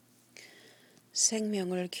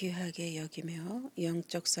생명을 귀하게 여기며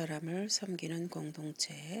영적 사람을 섬기는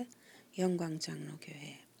공동체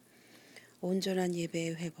영광장로교회. 온전한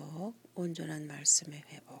예배의 회복, 온전한 말씀의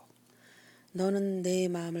회복. 너는 내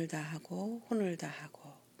마음을 다하고 혼을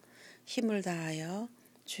다하고 힘을 다하여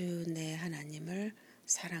주 내 하나님을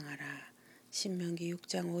사랑하라. 신명기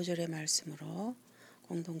 6장 5절의 말씀으로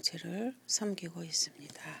공동체를 섬기고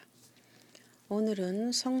있습니다.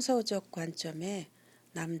 오늘은 성서적 관점의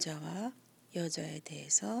남자와 여자에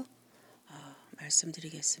대해서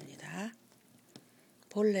말씀드리겠습니다.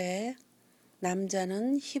 본래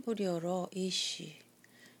남자는 히브리어로 이시,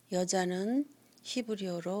 여자는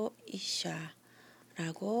히브리어로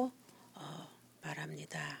이샤라고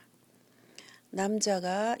말합니다.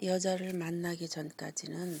 남자가 여자를 만나기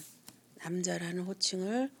전까지는 남자라는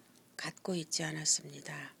호칭을 갖고 있지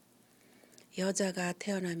않았습니다. 여자가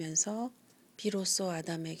태어나면서 비로소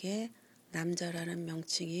아담에게 남자라는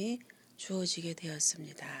명칭이 주어지게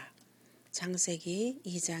되었습니다. 창세기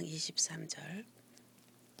 2장 23절.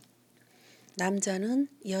 남자는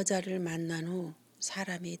여자를 만난 후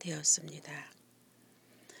사람이 되었습니다.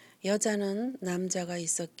 여자는 남자가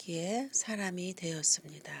있었기에 사람이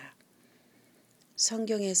되었습니다.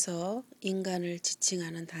 성경에서 인간을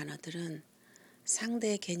지칭하는 단어들은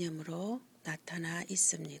상대 개념으로 나타나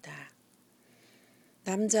있습니다.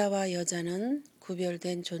 남자와 여자는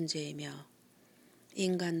구별된 존재이며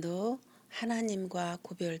인간도 하나님과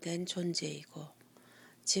구별된 존재이고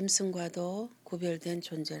짐승과도 구별된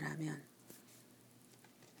존재라면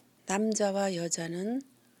남자와 여자는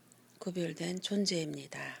구별된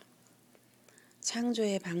존재입니다.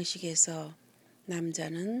 창조의 방식에서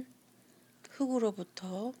남자는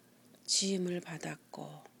흙으로부터 지음을 받았고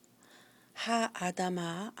하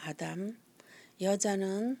아담아 아담,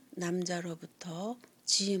 여자는 남자로부터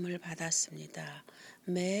지음을 받았습니다.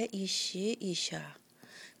 매 이시 이샤.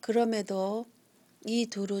 그럼에도 이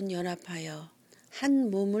둘은 연합하여 한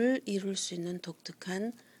몸을 이룰 수 있는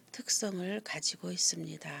독특한 특성을 가지고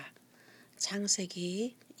있습니다.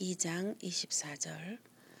 창세기 2장 24절.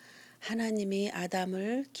 하나님이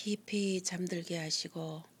아담을 깊이 잠들게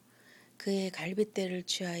하시고 그의 갈빗대를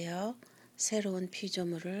취하여 새로운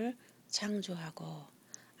피조물을 창조하고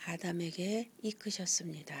아담에게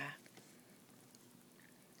이끄셨습니다.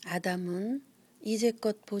 아담은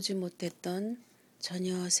이제껏 보지 못했던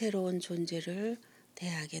전혀 새로운 존재를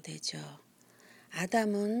대하게 되죠.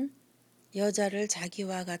 아담은 여자를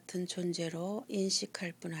자기와 같은 존재로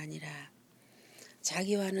인식할 뿐 아니라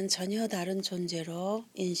자기와는 전혀 다른 존재로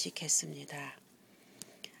인식했습니다.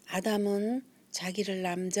 아담은 자기를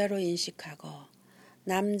남자로 인식하고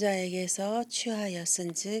남자에게서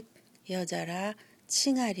취하였은즉 여자라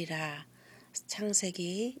칭하리라.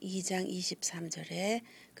 창세기 2장 23절에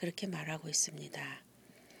그렇게 말하고 있습니다.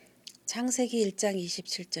 창세기 1장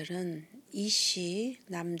 27절은 이시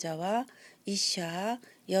남자와 이샤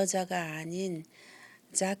여자가 아닌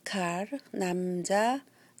자칼 남자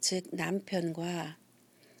즉 남편과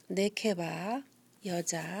네케바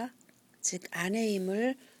여자 즉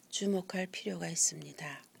아내임을 주목할 필요가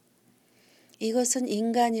있습니다. 이것은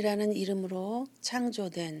인간이라는 이름으로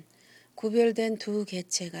창조된 구별된 두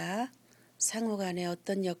개체가 상호간에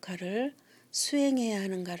어떤 역할을 수행해야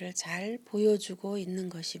하는가를 잘 보여주고 있는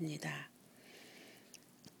것입니다.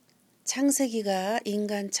 창세기가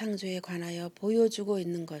인간 창조에 관하여 보여주고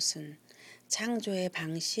있는 것은 창조의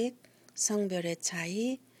방식, 성별의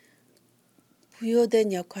차이,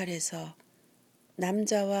 부여된 역할에서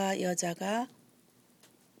남자와 여자가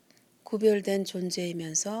구별된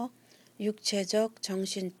존재이면서 육체적,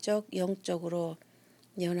 정신적, 영적으로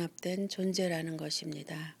연합된 존재라는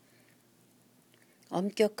것입니다.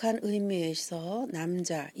 엄격한 의미에서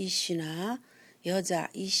남자 이시나 여자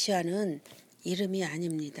이시아는 이름이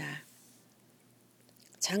아닙니다.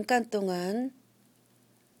 잠깐 동안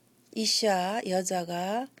이시아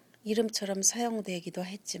여자가 이름처럼 사용되기도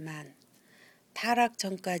했지만 타락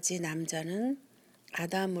전까지 남자는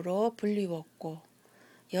아담으로 불리웠고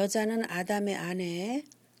여자는 아담의 아내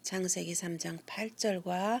창세기 3장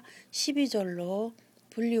 8절과 12절로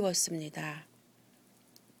불리웠습니다.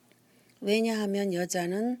 왜냐하면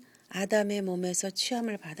여자는 아담의 몸에서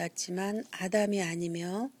취함을 받았지만 아담이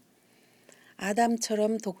아니며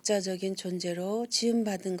아담처럼 독자적인 존재로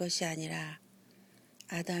지음받은 것이 아니라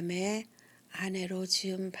아담의 아내로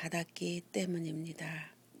지음받았기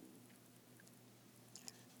때문입니다.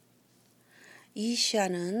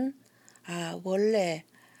 이시아는 원래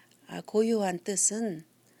고유한 뜻은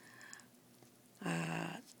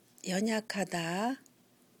연약하다는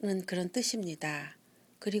그런 뜻입니다.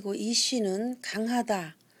 그리고 이시는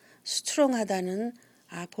강하다, 스트롱하다는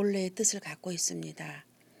본래의 뜻을 갖고 있습니다.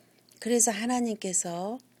 그래서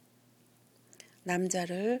하나님께서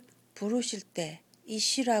남자를 부르실 때,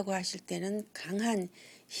 이씨라고 하실 때는 강한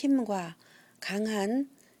힘과 강한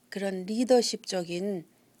그런 리더십적인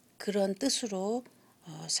그런 뜻으로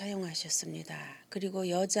사용하셨습니다. 그리고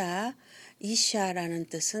여자 이샤라는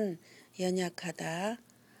뜻은 연약하다,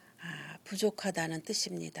 부족하다는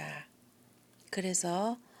뜻입니다.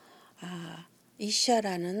 그래서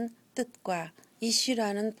이샤라는 뜻과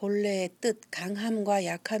이시라는 본래의 뜻, 강함과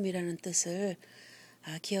약함이라는 뜻을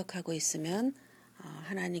기억하고 있으면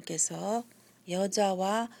하나님께서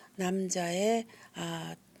여자와 남자의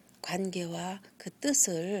관계와 그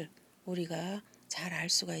뜻을 우리가 잘 알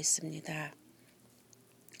수가 있습니다.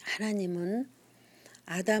 하나님은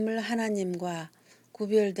아담을 하나님과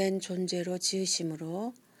구별된 존재로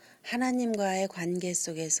지으심으로 하나님과의 관계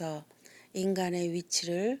속에서 인간의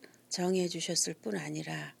위치를 정해 주셨을 뿐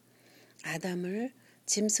아니라 아담을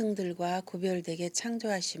짐승들과 구별되게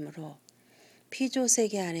창조하심으로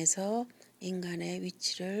피조세계 안에서 인간의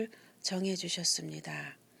위치를 정해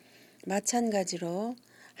주셨습니다. 마찬가지로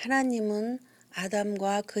하나님은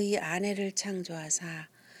아담과 그의 아내를 창조하사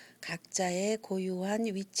각자의 고유한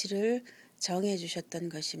위치를 정해 주셨던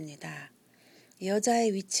것입니다.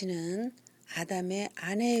 여자의 위치는 아담의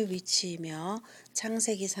아내의 위치이며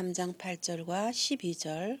창세기 3장 8절과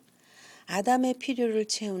 12절, 아담의 필요를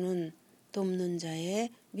채우는 돕는 자의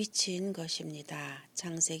위치인 것입니다.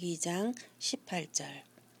 창세기 2장 18절.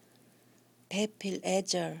 베필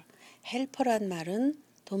에절, 헬퍼란 말은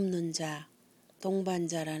돕는 자,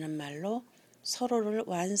 동반자라는 말로 서로를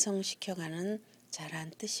완성시켜가는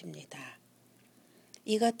자란 뜻입니다.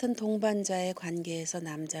 이 같은 동반자의 관계에서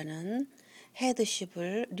남자는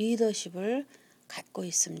헤드십을, 리더십을 갖고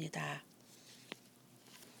있습니다.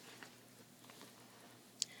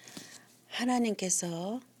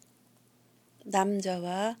 하나님께서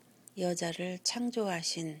남자와 여자를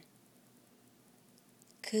창조하신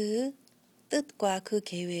그 뜻과 그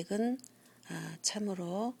계획은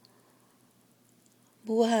참으로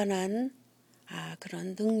무한한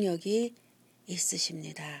그런 능력이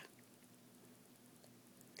있으십니다.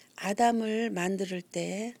 아담을 만들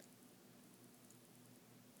때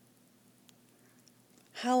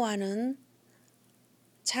하와는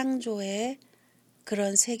창조의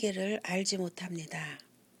그런 세계를 알지 못합니다.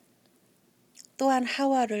 또한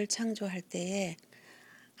하와를 창조할 때에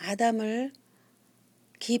아담을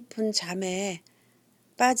깊은 잠에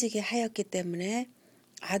빠지게 하였기 때문에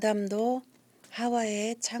아담도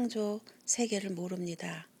하와의 창조 세계를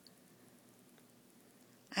모릅니다.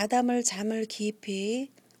 아담을 잠을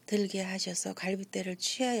깊이 들게 하셔서 갈빗대를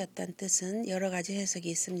취하였다는 뜻은 여러 가지 해석이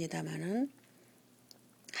있습니다마는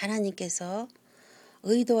하나님께서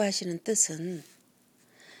의도하시는 뜻은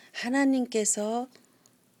하나님께서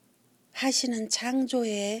하시는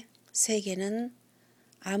창조의 세계는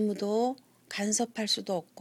아무도 간섭할 수도 없고